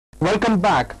Welcome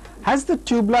back. Has the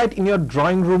tube light in your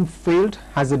drawing room failed?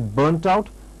 Has it burnt out?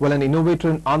 Well, an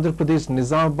innovator in Andhra Pradesh,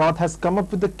 Nizamabad, has come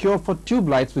up with a cure for tube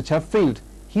lights which have failed.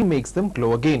 He makes them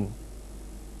glow again.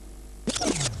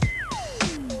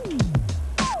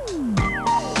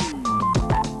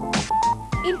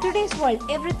 In today's world,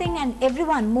 everything and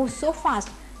everyone moves so fast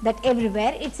that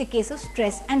everywhere it's a case of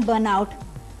stress and burnout.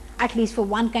 At least for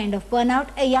one kind of burnout,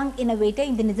 a young innovator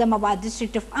in the Nizamabad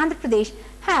district of Andhra Pradesh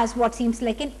has what seems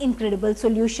like an incredible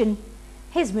solution.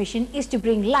 His mission is to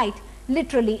bring light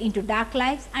literally into dark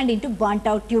lives and into burnt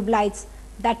out tube lights,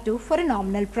 that too for a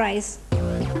nominal price.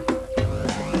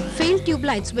 Failed tube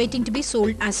lights waiting to be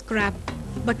sold as scrap,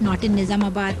 but not in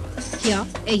Nizamabad. Here,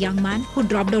 a young man who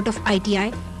dropped out of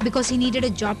ITI because he needed a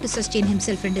job to sustain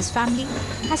himself and his family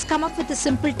has come up with a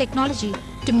simple technology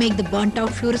to make the burnt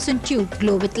out fluorescent tube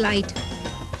glow with light.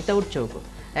 Without choke.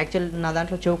 Actually, na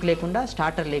dantlo choke lekunda,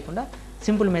 starter lekunda,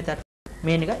 simple method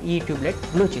mainly ee tube light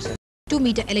glow chesaru.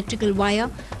 2-meter electrical wire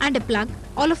and a plug,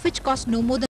 all of which cost no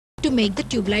more than to make the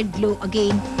tube light glow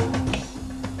again.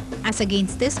 As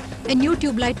against this, a new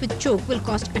tube light with choke will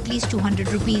cost at least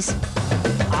 200 rupees.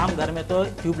 आम घर में तो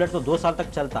tubelight तो 2 साल तक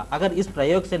चलता। अगर इस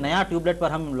प्रयोग से नया ट्यूबलाइट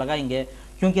पर हम लगाएंगे,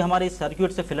 क्योंकि हमारे इस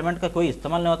सर्किट से फिलामेंट का कोई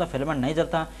इस्तेमाल नहीं होता, फिलामेंट नहीं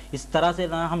जलता, इस तरह से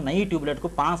ना हम नई ट्यूबलाइट को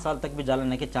 5 साल तक भी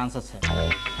जलाने के चांसेस है।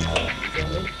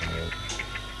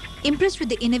 Impressed with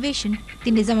the innovation,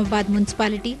 the Nizamabad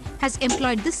municipality has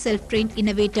employed this self-trained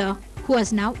innovator, who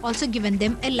has now also given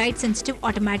them a light-sensitive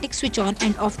automatic switch-on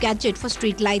and off gadget for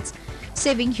street lights,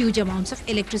 saving huge amounts of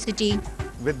electricity.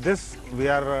 With this, we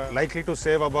are likely to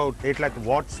save about 8 lakh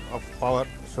watts of power.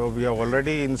 So we have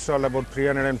already installed about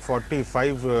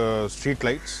 345 street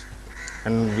lights,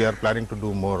 and we are planning to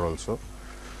do more also.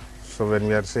 So when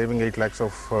we are saving 8 lakh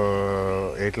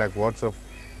watts of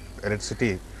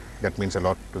electricity, that means a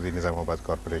lot to the Nizamabad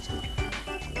Corporation.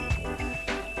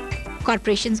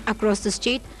 Corporations across the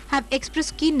state have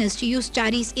expressed keenness to use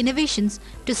Chary's innovations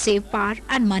to save power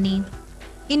and money.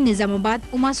 In Nizamabad,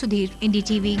 Uma Sudhir,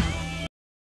 NDTV.